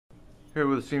Here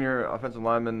with senior offensive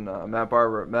lineman Matt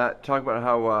Barber. Matt, talk about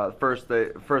how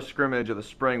first scrimmage of the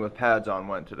spring with pads on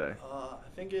went today. I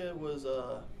think it was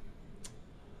up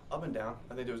and down.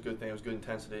 I think it was a good thing. It was good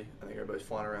intensity. I think everybody's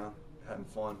flying around, having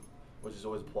fun, which is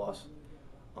always a plus.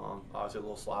 Obviously a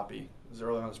little sloppy. It was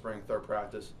early on in the spring, third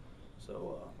practice,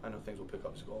 so I know things will pick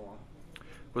up as we go along.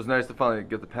 It was nice to finally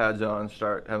get the pads on and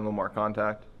start having a little more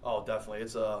contact. Oh, definitely.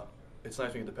 It's nice when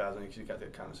you get the pads on because you got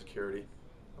that kind of security.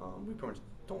 We pretty much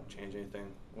don't change anything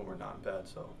when we're not in bed,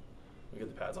 so when we get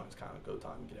the pads on, it's kind of go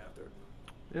time and get after it.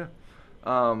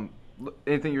 Yeah.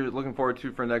 Anything you're looking forward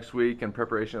to for next week in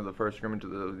preparation of the first scrimmage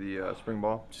of the spring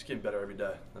ball? Just getting better every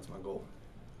day. That's my goal.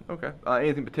 Okay.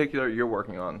 Anything particular you're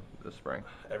working on this spring?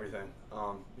 Everything.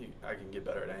 I can get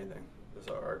better at anything. That's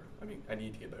hard. I mean, I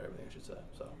need to get better at everything, I should say.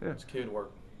 So Yeah. just continue to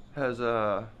work. Has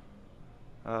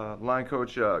line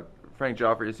coach Frank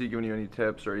Joffrey, has he given you any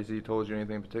tips or has he told you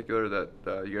anything in particular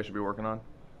that you guys should be working on?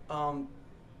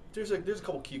 There's a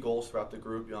couple key goals throughout the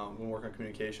group. We work on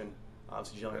communication.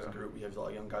 Obviously, young as a group, we have a lot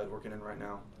of young guys working in right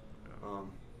now.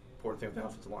 Important thing with the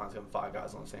offensive line is having 5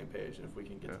 guys on the same page, and if we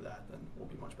can get to that, then we'll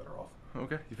be much better off.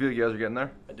 Okay. You feel like you guys are getting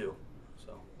there? I do.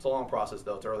 So it's a long process,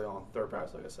 though. It's early on. Third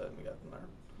practice, like I said, and we got them there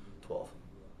 12.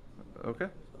 Okay.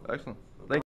 So, Excellent. no Thank you.